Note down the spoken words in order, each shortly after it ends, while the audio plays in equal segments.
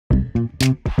Hi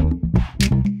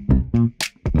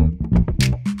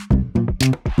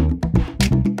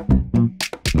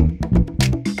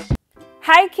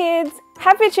kids!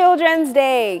 Happy Children's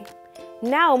Day!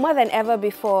 Now more than ever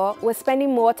before, we're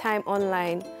spending more time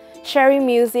online, sharing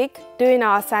music, doing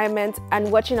our assignments,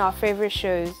 and watching our favorite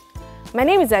shows. My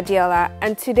name is Adiola,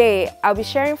 and today I'll be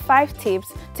sharing 5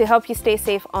 tips to help you stay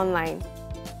safe online.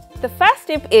 The first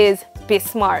tip is be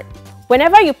smart.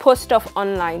 Whenever you post stuff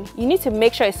online, you need to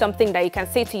make sure it's something that you can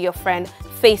say to your friend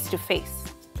face to face.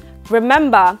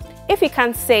 Remember, if you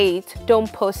can't say it, don't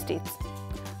post it.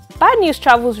 Bad news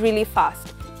travels really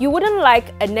fast. You wouldn't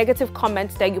like a negative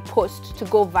comment that you post to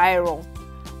go viral.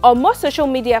 On most social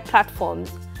media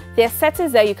platforms, there are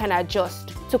settings that you can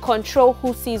adjust to control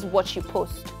who sees what you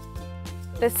post.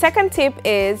 The second tip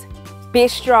is be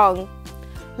strong.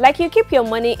 Like you keep your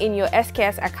money in your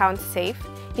SKS account safe,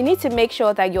 you need to make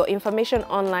sure that your information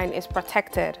online is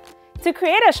protected. To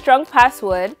create a strong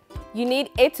password, you need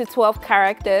 8 to 12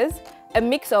 characters, a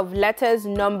mix of letters,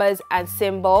 numbers, and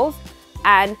symbols,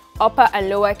 and upper and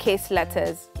lower case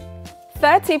letters.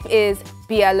 Third tip is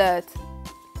be alert.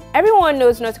 Everyone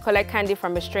knows not to collect candy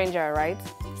from a stranger, right?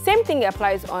 Same thing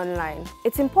applies online.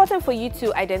 It's important for you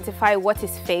to identify what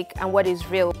is fake and what is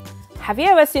real. Have you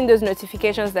ever seen those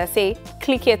notifications that say,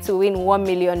 click here to win $1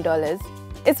 million?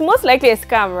 It's most likely a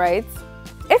scam, right?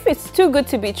 If it's too good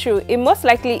to be true, it most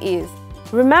likely is.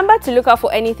 Remember to look out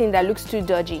for anything that looks too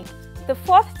dodgy. The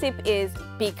fourth tip is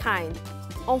be kind.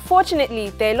 Unfortunately,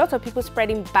 there are a lot of people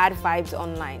spreading bad vibes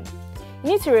online.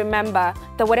 You need to remember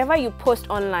that whatever you post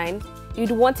online, you'd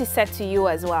want it said to you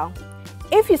as well.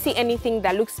 If you see anything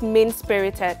that looks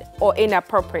mean-spirited or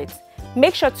inappropriate,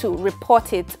 make sure to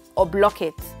report it or block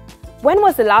it. When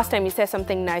was the last time you said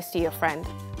something nice to your friend?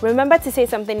 Remember to say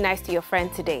something nice to your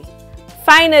friend today.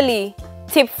 Finally,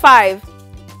 tip 5,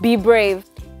 be brave.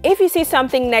 If you see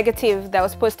something negative that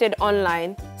was posted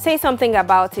online, say something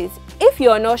about it. If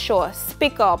you're not sure,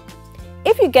 speak up.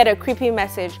 If you get a creepy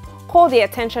message, call the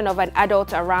attention of an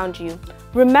adult around you.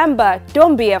 Remember,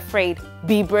 don't be afraid,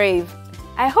 be brave.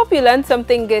 I hope you learned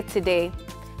something good today.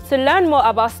 To learn more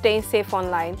about staying safe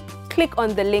online, click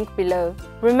on the link below.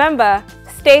 Remember,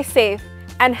 stay safe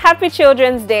and happy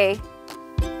Children's Day!